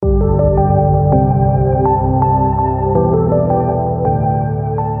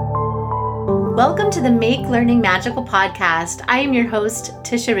Make Learning Magical podcast. I am your host,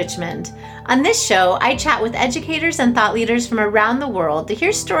 Tisha Richmond. On this show, I chat with educators and thought leaders from around the world to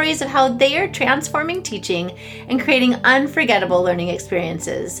hear stories of how they are transforming teaching and creating unforgettable learning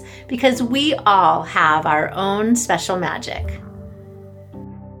experiences, because we all have our own special magic.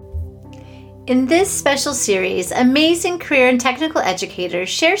 In this special series, amazing career and technical educators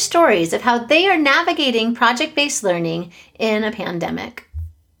share stories of how they are navigating project-based learning in a pandemic.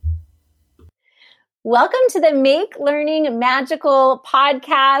 Welcome to the Make Learning Magical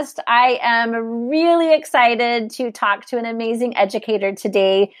podcast. I am really excited to talk to an amazing educator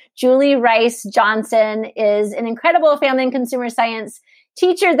today. Julie Rice Johnson is an incredible family and consumer science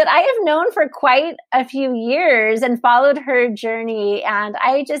teacher that I have known for quite a few years and followed her journey. And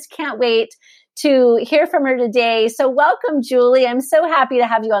I just can't wait to hear from her today. So welcome, Julie. I'm so happy to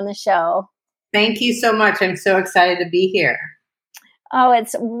have you on the show. Thank you so much. I'm so excited to be here. Oh,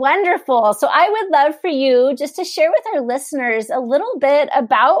 it's wonderful. So I would love for you just to share with our listeners a little bit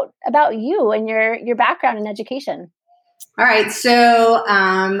about you and your background in education. All right. So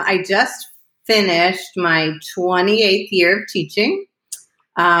I just finished my 28th year of teaching,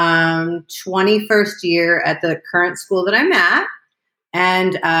 21st year at the current school that I'm at.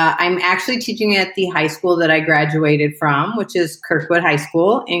 And I'm actually teaching at the high school that I graduated from, which is Kirkwood High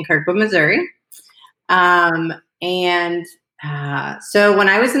School in Kirkwood, Missouri. So when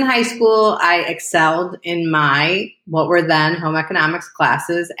I was in high school, I excelled in what were then home economics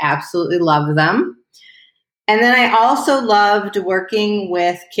classes, absolutely loved them. And then I also loved working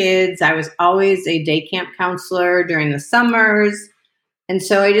with kids. I was always a day camp counselor during the summers. And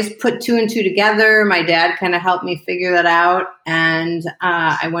so I just put two and two together. My dad kind of helped me figure that out. And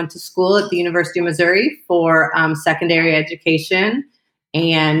I went to school at the University of Missouri for secondary education.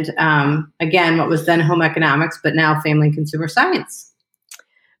 And again, what was then home economics, but now family and consumer science.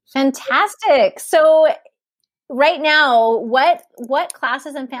 Fantastic. So right now, what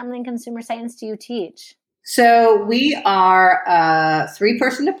classes in family and consumer science do you teach? So we are a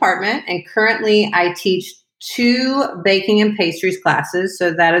 3-person department, and currently I teach 2 baking and pastries classes.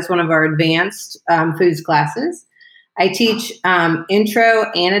 So that is one of our advanced foods classes. I teach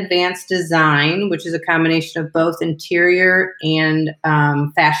intro and advanced design, which is a combination of both interior and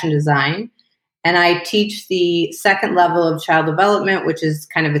fashion design. And I teach the second level of child development, which is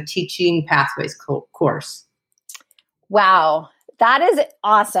kind of a teaching pathways course. Wow. That is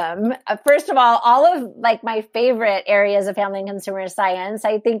awesome. First of all of my favorite areas of family and consumer science.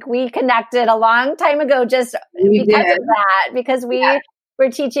 I think we connected a long time ago just because of that, because we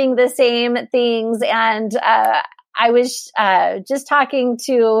were teaching the same things. And I was just talking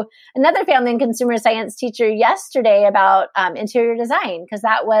to another family and consumer science teacher yesterday about interior design, because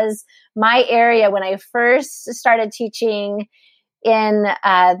that was my area when I first started teaching in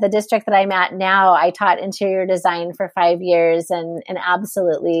the district that I'm at now. I taught interior design for 5 years and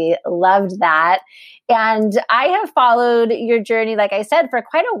absolutely loved that. And I have followed your journey, like I said, for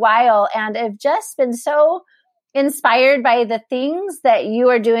quite a while, and have just been so inspired by the things that you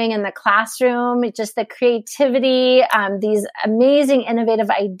are doing in the classroom, just the creativity, these amazing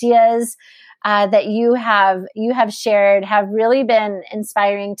innovative ideas that you have shared have really been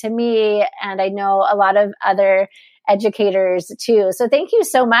inspiring to me. And I know a lot of other educators too. So thank you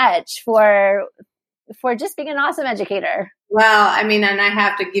so much for just being an awesome educator. Well, I mean, and I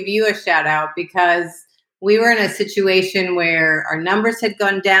have to give you a shout out, because we were in a situation where our numbers had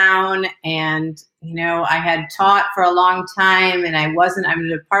gone down, and, I had taught for a long time, and I'm a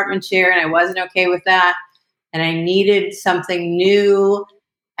department chair, and I wasn't okay with that. And I needed something new.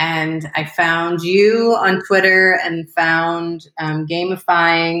 And I found you on Twitter and found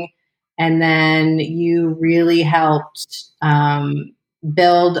gamifying. And then you really helped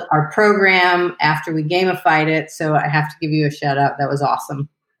build our program after we gamified it. So I have to give you a shout out. That was awesome.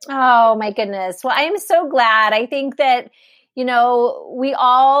 Oh my goodness. Well, I am so glad. I think that, when we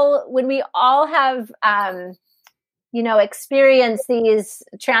all have, experience these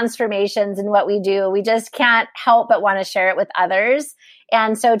transformations in what we do, we just can't help but want to share it with others.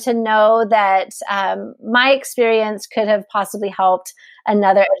 And so to know that my experience could have possibly helped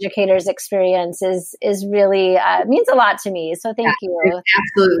another educator's experience is really means a lot to me. So thank you. It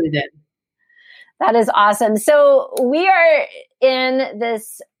absolutely did. That is awesome. So we are in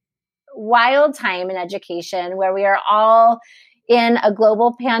this wild time in education where we are all in a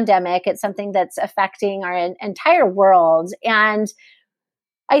global pandemic. It's something that's affecting our entire world. And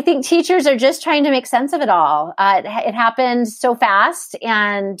I think teachers are just trying to make sense of it all. It happened so fast,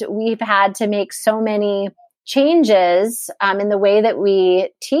 and we've had to make so many changes in the way that we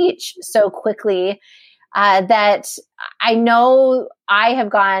teach so quickly. that I know I have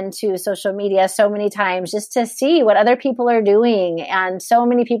gone to social media so many times just to see what other people are doing. And so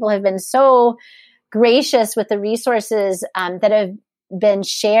many people have been so gracious with the resources that have been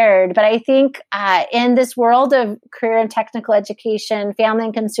shared. But I think in this world of career and technical education, family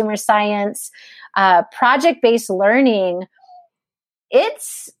and consumer science, project-based learning,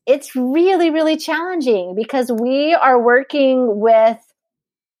 it's really, really challenging because we are working with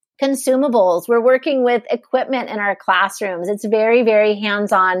consumables. We're working with equipment in our classrooms. It's very, very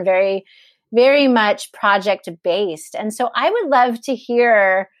hands-on, very, very much project-based. And so I would love to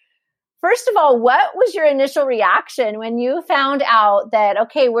hear, first of all, what was your initial reaction when you found out that,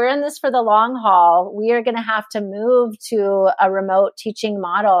 okay, we're in this for the long haul. We are going to have to move to a remote teaching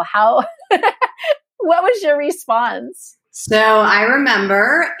model. What was your response? So I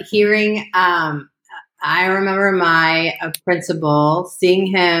remember hearing, I remember my principal, seeing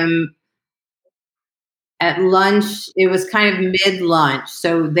him at lunch. It was kind of mid-lunch.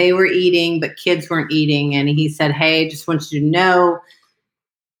 So they were eating, but kids weren't eating. And he said, hey, just want you to know,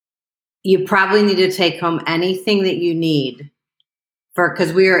 you probably need to take home anything that you need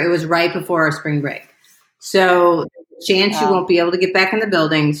because it was right before our spring break. So chance you won't be able to get back in the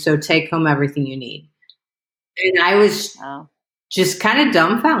building. So take home everything you need. And I was just kind of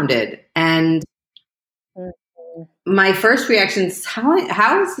dumbfounded. And my first reaction is, how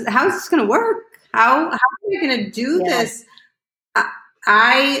is this going to work? How are we going to do this?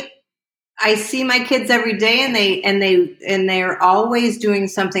 I see my kids every day, and they're always doing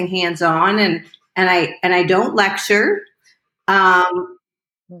something hands-on, and I don't lecture.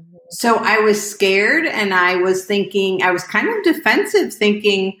 So I was scared, and I was thinking, I was kind of defensive,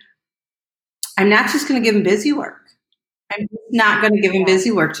 thinking, I'm not just going to give them busy work. I'm not going to give them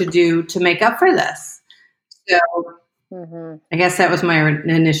busy work to make up for this. So I guess that was my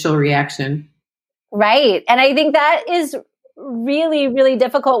initial reaction. Right. And I think that is really, really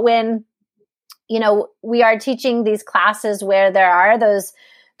difficult when, we are teaching these classes where there are those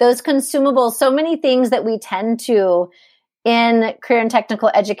consumables, so many things that we tend to in career and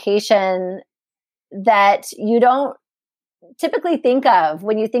technical education that you don't typically think of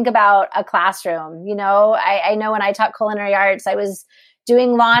when you think about a classroom. I know when I taught culinary arts, I was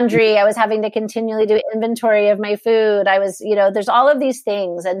doing laundry. I was having to continually do inventory of my food. I was, there's all of these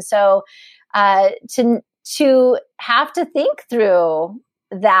things. And so to have to think through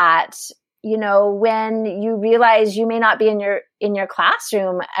that, when you realize you may not be in your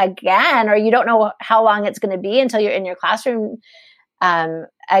classroom again, or you don't know how long it's going to be until you're in your classroom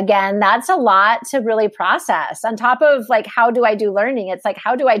again, that's a lot to really process. On top of how do I do learning? It's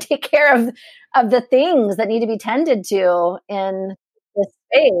how do I take care of the things that need to be tended to in this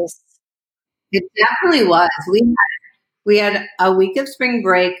space? It definitely was. We had a week of spring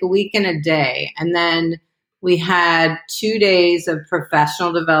break, a week and a day, and then we had 2 days of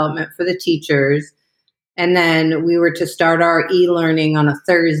professional development for the teachers. And then we were to start our e-learning on a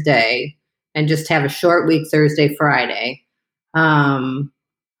Thursday and just have a short week Thursday, Friday.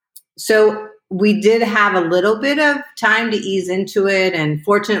 So we did have a little bit of time to ease into it. And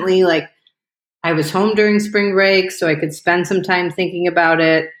fortunately, I was home during spring break, so I could spend some time thinking about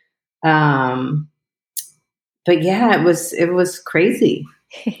it. But yeah, it was crazy.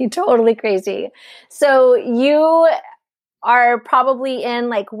 Totally crazy. So you are probably in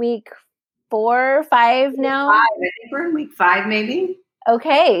week 4 or 5 now? 5. I think we're in week 5, maybe.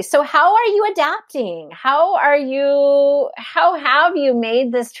 Okay. So how are you adapting? How have you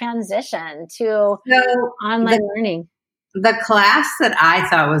made this transition to online learning? The class that I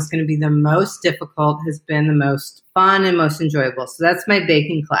thought was going to be the most difficult has been the most fun and most enjoyable. So that's my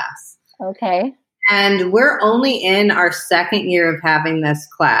baking class. Okay. And we're only in our second year of having this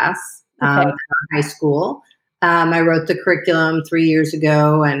class in high school. I wrote the curriculum 3 years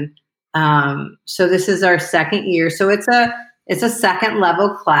ago, and so this is our second year. So it's a second level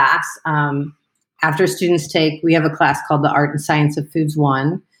class. After students we have a class called the Art and Science of Foods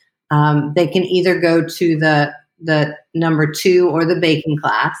 1. They can either go to the number 2 or the baking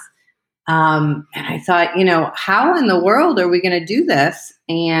class. And I thought, how in the world are we going to do this?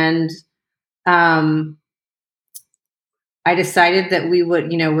 And I decided that we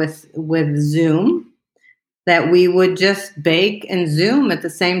would, with Zoom, that we would just bake and Zoom at the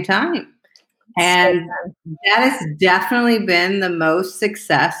same time. And that has definitely been the most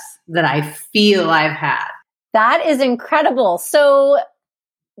success that I feel I've had. That is incredible. So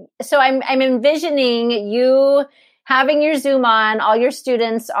I'm envisioning you having your Zoom on, all your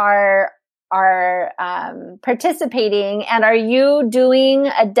students are participating, and are you doing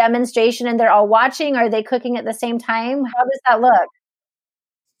a demonstration and they're all watching? Are they cooking at the same time? How does that look?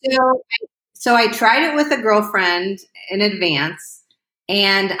 So I tried it with a girlfriend in advance,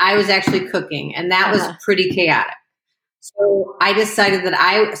 and I was actually cooking, and that was pretty chaotic. So I decided that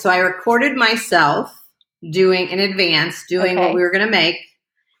I recorded myself doing in advance, doing what we were going to make.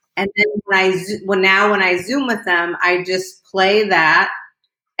 And then when I Zoom with them, I just play that,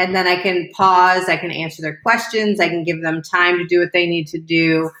 and then I can pause, I can answer their questions, I can give them time to do what they need to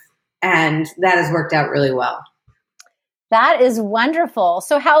do. And that has worked out really well. That is wonderful.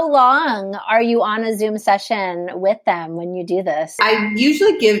 So how long are you on a Zoom session with them when you do this? I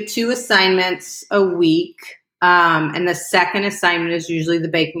usually give 2 assignments a week. And the second assignment is usually the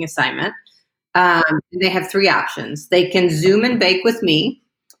baking assignment. They have 3 options. They can Zoom and bake with me,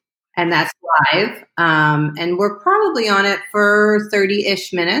 and that's live. And we're probably on it for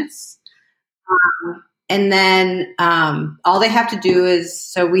 30-ish minutes. And then all they have to do is,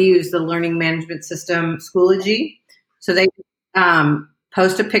 so we use the learning management system, Schoology. So they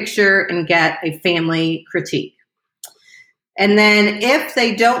post a picture and get a family critique. And then if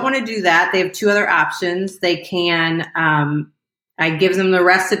they don't want to do that, they have 2 other options. They can, I give them the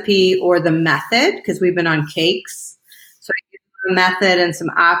recipe or the method, because we've been on cakes. So I give them the method and some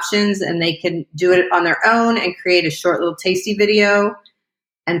options, and they can do it on their own and create a short little tasty video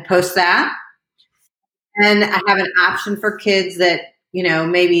and post that. And I have an option for kids that,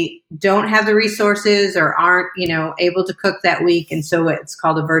 maybe don't have the resources or aren't, able to cook that week. And so it's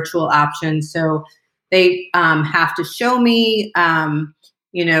called a virtual option. So they have to show me, in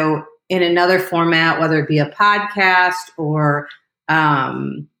another format, whether it be a podcast or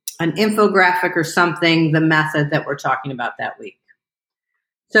an infographic or something, the method that we're talking about that week.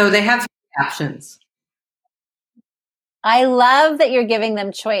 So they have options. I love that you're giving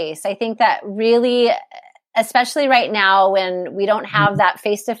them choice. I think that really, especially right now when we don't have that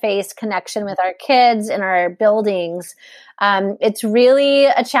face-to-face connection with our kids in our buildings, it's really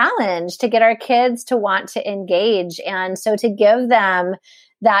a challenge to get our kids to want to engage. And so to give them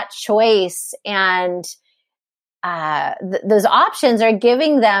that choice and those options are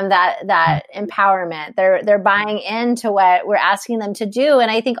giving them that empowerment. They're buying into what we're asking them to do. And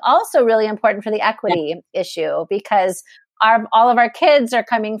I think also really important for the equity issue, because all of our kids are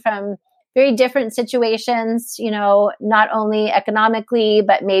coming from very different situations, not only economically,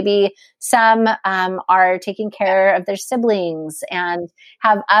 but maybe some are taking care of their siblings and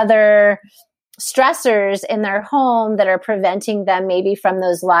have other stressors in their home that are preventing them maybe from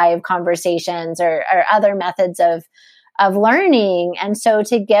those live conversations or other methods of learning. And so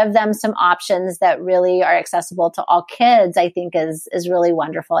to give them some options that really are accessible to all kids, I think is really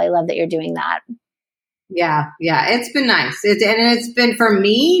wonderful. I love that you're doing that. Yeah. It's been nice. It's been, for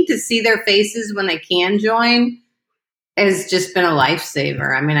me, to see their faces when they can join has just been a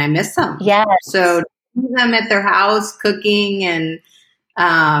lifesaver. I mean, I miss them. Yes. So to see them at their house cooking and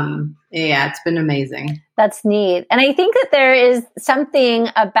it's been amazing. That's neat. And I think that there is something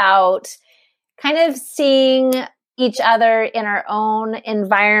about kind of seeing each other in our own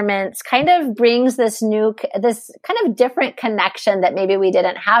environments kind of brings this kind of different connection that maybe we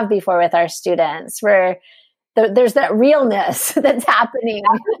didn't have before with our students, where there's that realness that's happening.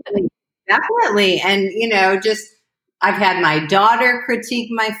 Definitely. And, I've had my daughter critique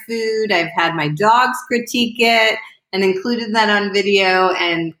my food. I've had my dogs critique it and included that on video.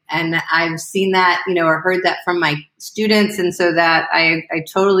 And I've seen that, or heard that from my students. And so that I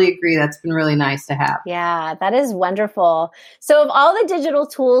totally agree. That's been really nice to have. Yeah, that is wonderful. So of all the digital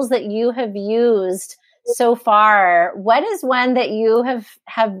tools that you have used so far, what is one that you have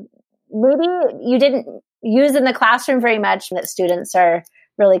maybe you didn't use in the classroom very much that students are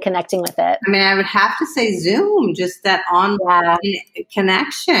really connecting with it? I mean, I would have to say Zoom, just that online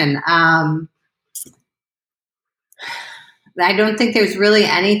connection. I don't think there's really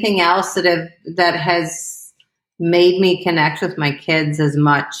anything else that has made me connect with my kids as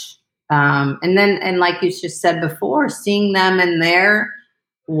much. And like you just said before, seeing them in their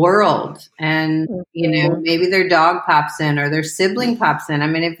world, and maybe their dog pops in or their sibling pops in. I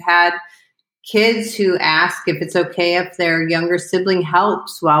mean, I've had kids who ask if it's okay if their younger sibling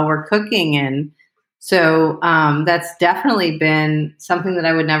helps while we're cooking, and so that's definitely been something that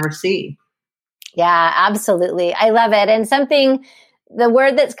I would never see. Yeah, absolutely. I love it. And the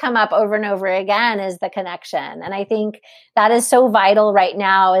word that's come up over and over again is the connection. And I think that is so vital right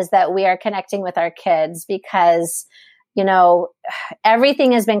now, is that we are connecting with our kids, because,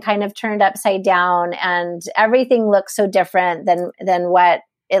 everything has been kind of turned upside down and everything looks so different than what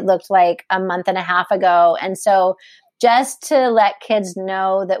it looked like a month and a half ago. And so just to let kids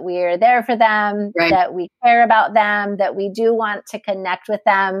know that we are there for them, Right. that we care about them, that we do want to connect with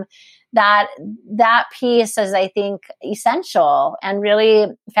them. That piece is, I think, essential and really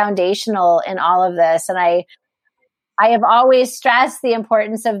foundational in all of this. And I have always stressed the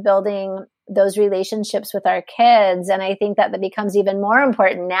importance of building those relationships with our kids. And I think that becomes even more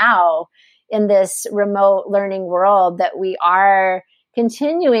important now in this remote learning world, that we are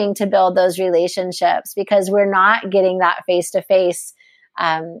continuing to build those relationships, because we're not getting that face-to-face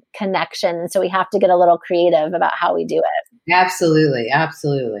connection. And so we have to get a little creative about how we do it. Absolutely.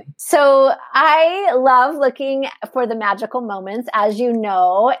 Absolutely. So I love looking for the magical moments, as you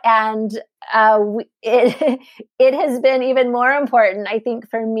know, and it has been even more important, I think,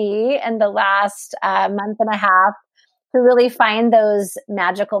 for me in the last month and a half to really find those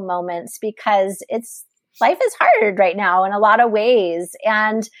magical moments, because life is hard right now in a lot of ways.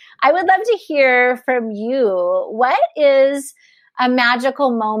 And I would love to hear from you. What is a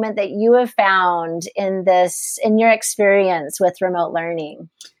magical moment that you have found in your experience with remote learning?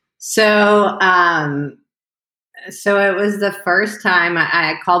 So it was the first time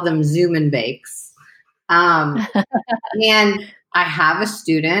I called them Zoom and Bakes. And I have a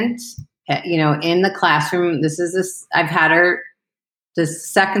student, in the classroom. I've had her this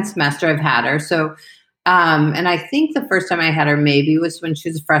second semester. I've had her. So, and I think the first time I had her maybe was when she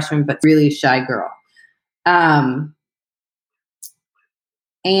was a freshman, but really shy girl.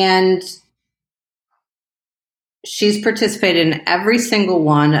 And she's participated in every single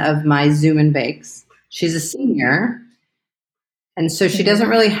one of my Zoom and Bakes. She's a senior, and so she doesn't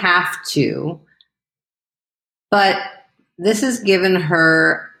really have to. But this has given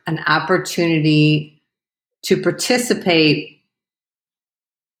her an opportunity to participate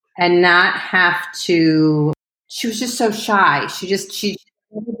and not have to. She was just so shy. She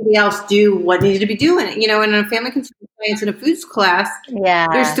everybody else do what needed to be doing. In a family consumer science in a foods class,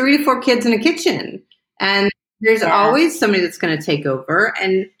 there's 3 to 4 kids in a kitchen, and there's always somebody that's going to take over.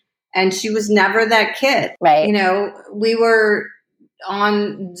 And she was never that kid. Right. We were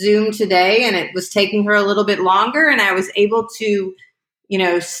on Zoom today, and it was taking her a little bit longer, and I was able to,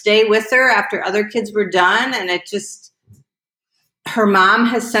 stay with her after other kids were done. And her mom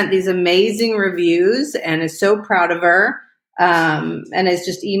has sent these amazing reviews and is so proud of her. And has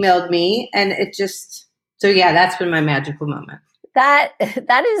just emailed me, and that's been my magical moment. That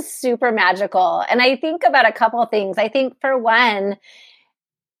is super magical. And I think about a couple of things. I think, for one,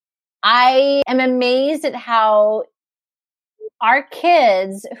 I am amazed at how our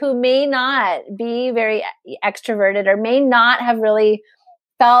kids, who may not be very extroverted or may not have really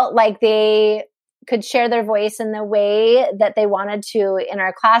felt like they could share their voice in the way that they wanted to in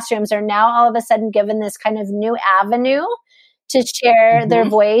our classrooms, are now all of a sudden given this kind of new avenue to share their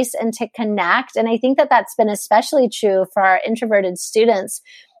voice and to connect. And I think that that's been especially true for our introverted students.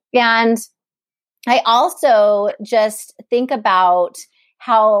 And I also just think about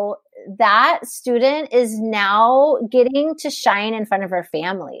how that student is now getting to shine in front of her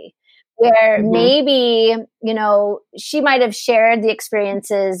family, where maybe, she might have shared the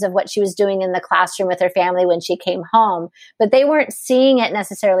experiences of what she was doing in the classroom with her family when she came home, but they weren't seeing it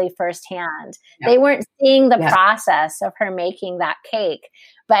necessarily firsthand. Yeah. They weren't seeing the process of her making that cake,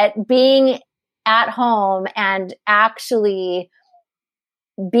 but being at home and actually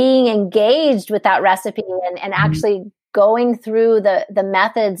being engaged with that recipe and actually going through the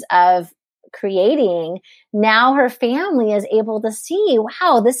methods of creating, now her family is able to see,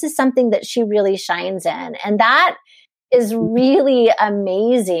 wow, this is something that she really shines in. And that is really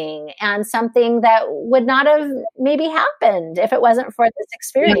amazing, and something that would not have maybe happened if it wasn't for this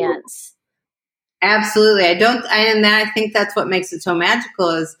experience. Absolutely. I think that's what makes it so magical,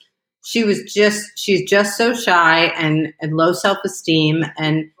 is she's just so shy and low self-esteem,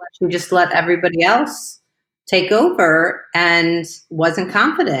 and she just let everybody else take over and wasn't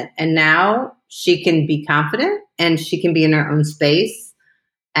confident. And now she can be confident, and she can be in her own space,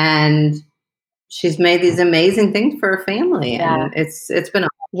 and she's made these amazing things for her family. And it's been awesome.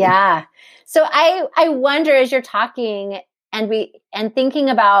 Yeah. So I wonder, as you're talking and thinking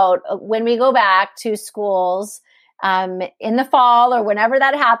about when we go back to schools in the fall or whenever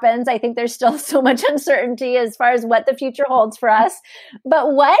that happens, I think there's still so much uncertainty as far as what the future holds for us.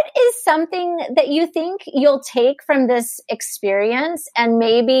 But what is something that you think you'll take from this experience and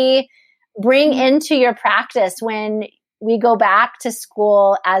maybe bring into your practice when we go back to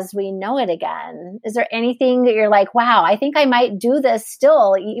school as we know it again? Is there anything that you're like, wow, I think I might do this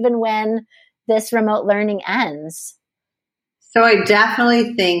still, even when this remote learning ends? So I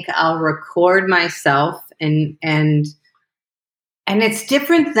definitely think I'll record myself, and it's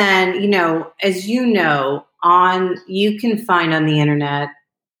different than, as you know, you can find on the internet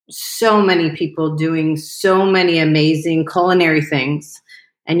so many people doing so many amazing culinary things,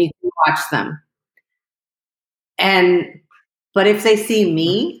 and you can watch them. But if they see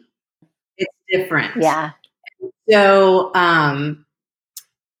me, it's different. Yeah. So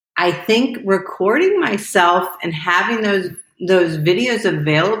I think recording myself and having those videos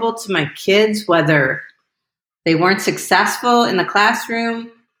available to my kids, whether they weren't successful in the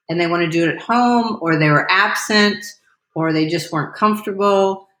classroom and they want to do it at home, or they were absent, or they just weren't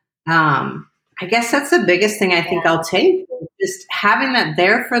comfortable. I guess that's the biggest thing I think I'll take, just having that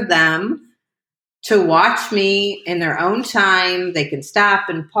there for them to watch me in their own time. They can stop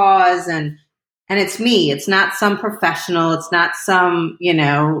and pause, and it's me. It's not some professional. It's not some,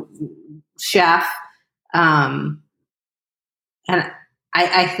 chef. And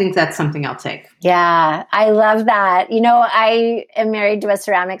I think that's something I'll take. Yeah, I love that. I am married to a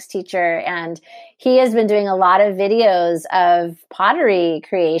ceramics teacher, and he has been doing a lot of videos of pottery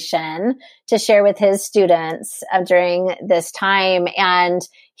creation to share with his students during this time. And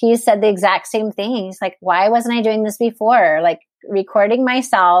he said the exact same thing. He's like, why wasn't I doing this before? Like recording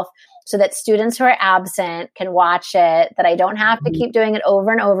myself so that students who are absent can watch it, that I don't have to keep doing it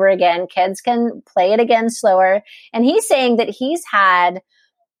over and over again. Kids can play it again slower. And he's saying that he's had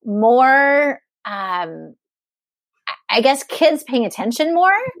more, I guess, kids paying attention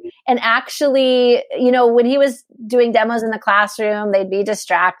more. And actually, when he was doing demos in the classroom, they'd be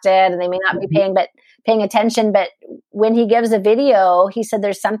distracted and they may not be paying attention. But when he gives a video, he said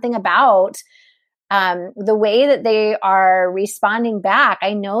there's something about the way that they are responding back.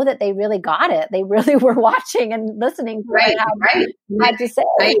 I know that they really got it. They really were watching and listening to what I had to say.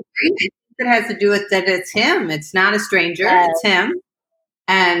 I agree. It has to do with that it's him. It's not a stranger. Yes. It's him.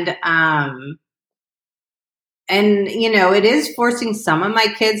 And it is forcing some of my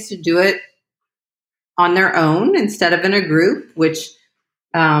kids to do it on their own instead of in a group, which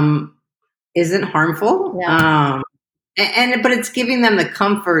isn't harmful. No. But it's giving them the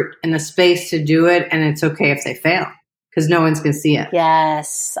comfort and the space to do it, and it's okay if they fail because no one's going to see it.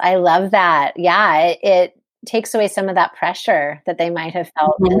 Yes, I love that. Yeah, it takes away some of that pressure that they might have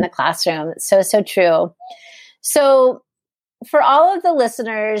felt in the classroom. So true. So for all of the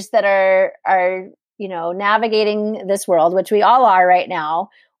listeners that are navigating this world, which we all are right now,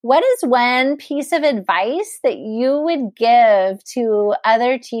 what is one piece of advice that you would give to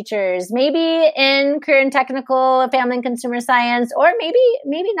other teachers, maybe in career and technical, family and consumer science, or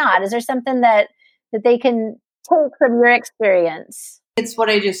maybe not? Is there something that they can take from your experience? It's what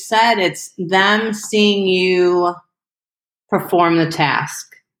I just said. It's them seeing you perform the task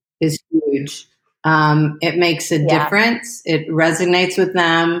is huge. It makes a difference. It resonates with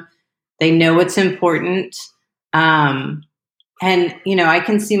them. They know it's important. And, I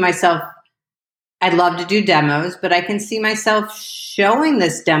can see myself, I'd love to do demos, but I can see myself showing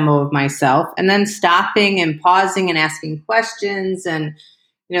this demo of myself and then stopping and pausing and asking questions. And,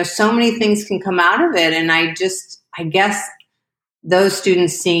 so many things can come out of it. And I guess those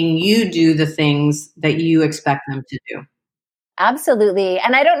students seeing you do the things that you expect them to do. Absolutely.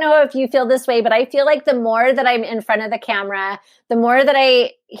 And I don't know if you feel this way, but I feel like the more that I'm in front of the camera, the more that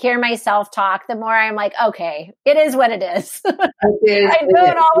I hear myself talk, the more I'm like, okay, it is what it is. I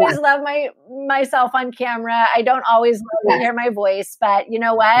don't always love myself on camera. I don't always love to hear my voice, but you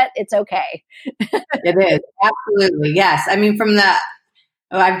know what? It's okay. It is. Absolutely. Yes. I mean,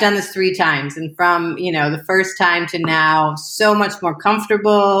 I've done this 3 times, and from, the first time to now, so much more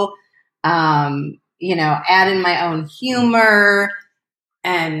comfortable. Add in my own humor,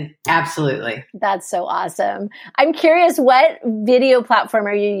 and absolutely. That's so awesome. I'm curious, what video platform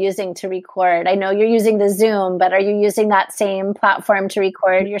are you using to record? I know you're using the Zoom, but are you using that same platform to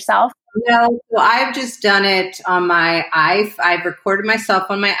record yourself? No, so I've just done it on my I've recorded myself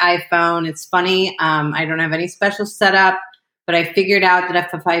on my iPhone. It's funny. I don't have any special setup, but I figured out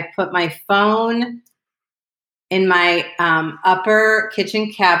that if I put my phone in my upper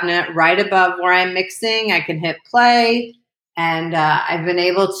kitchen cabinet, right above where I'm mixing, I can hit play, and I've been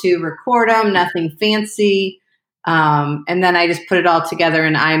able to record them, nothing fancy. And then I just put it all together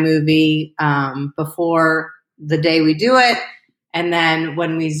in iMovie before the day we do it. And then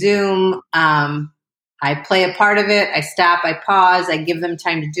when we Zoom, I play a part of it, I stop, I pause, I give them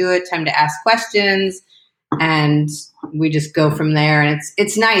time to do it, time to ask questions, and we just go from there. And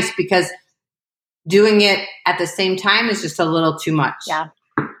it's nice because doing it at the same time is just a little too much. Yeah.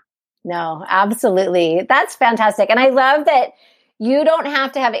 No, absolutely. That's fantastic. And I love that you don't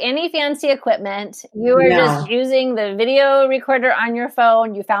have to have any fancy equipment. You are just using the video recorder on your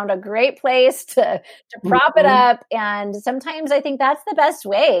phone. You found a great place to prop it up. And sometimes I think that's the best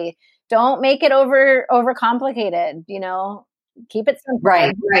way don't make it overcomplicated, keep it simple.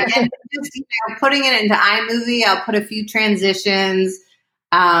 Right. And just, putting it into iMovie, I'll put a few transitions.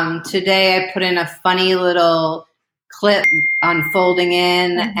 Today I put in a funny little clip unfolding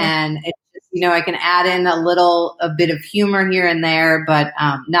in, and it's just, I can add in a bit of humor here and there, but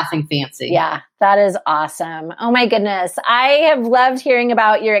nothing fancy. Yeah, that is awesome. Oh my goodness. I have loved hearing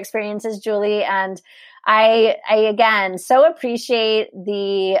about your experiences, Julie. And I again, so appreciate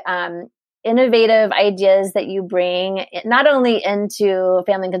the innovative ideas that you bring, not only into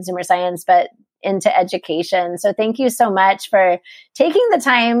family and consumer science, but into education. So thank you so much for taking the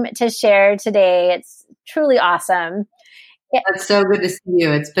time to share today. It's truly awesome. It's so good to see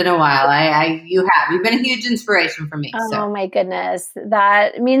you. It's been a while. You've been a huge inspiration for me. Oh my goodness.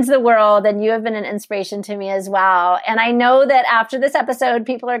 That means the world. And you have been an inspiration to me as well. And I know that after this episode,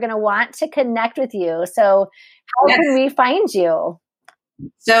 people are going to want to connect with you. So how can we find you?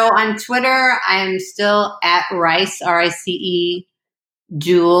 So on Twitter, I'm still at Rice, RICE,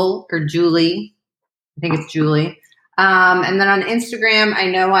 Jewel or Julie. I think it's Julie. And then on Instagram, I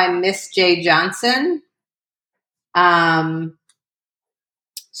know I'm Miss J Johnson. So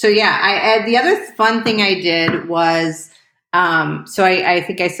yeah, the other fun thing I did was, so I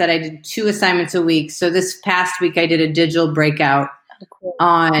think I said I did 2 assignments a week. So this past week I did a digital breakout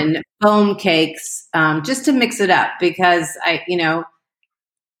on foam cakes, just to mix it up, because I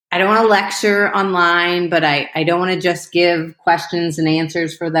don't want to lecture online, but I don't want to just give questions and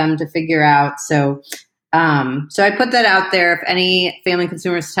answers for them to figure out. So I put that out there. If any family and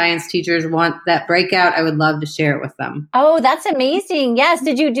consumer science teachers want that breakout, I would love to share it with them. Oh, that's amazing. Yes.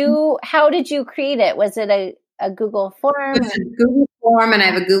 How did you create it? Was it a Google form? It's a Google form, and I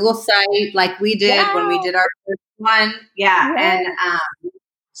have a Google site like we did when we did our first one. Yeah. And,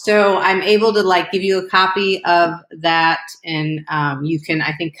 so I'm able to give you a copy of that, and you can,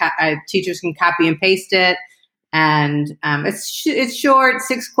 I think teachers can copy and paste it. And it's short,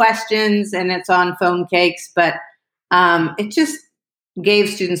 6 questions, and it's on foam cakes, but it just gave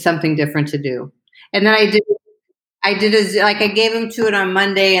students something different to do. And then I gave them to it on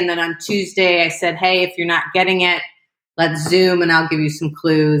Monday, and then on Tuesday I said, hey, if you're not getting it, let's Zoom and I'll give you some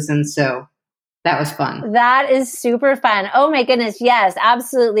clues. And so that was fun. That is super fun. Oh my goodness. Yes,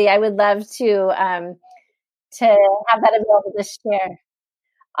 absolutely. I would love to have that available to share.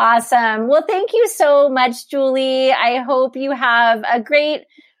 Awesome. Well, thank you so much, Julie. I hope you have a great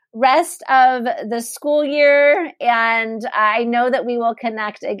rest of the school year, and I know that we will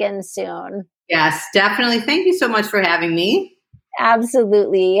connect again soon. Yes, definitely. Thank you so much for having me.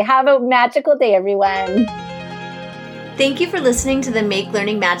 Absolutely. Have a magical day, everyone. Thank you for listening to the Make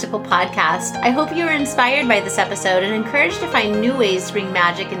Learning Magical podcast. I hope you were inspired by this episode and encouraged to find new ways to bring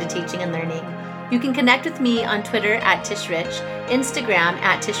magic into teaching and learning. You can connect with me on Twitter at TishRich, Instagram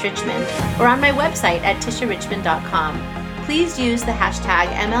at TishRichmond, or on my website at tisharichmond.com. Please use the hashtag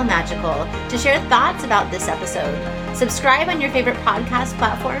MLMagical to share thoughts about this episode. Subscribe on your favorite podcast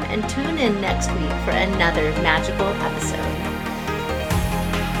platform and tune in next week for another magical episode.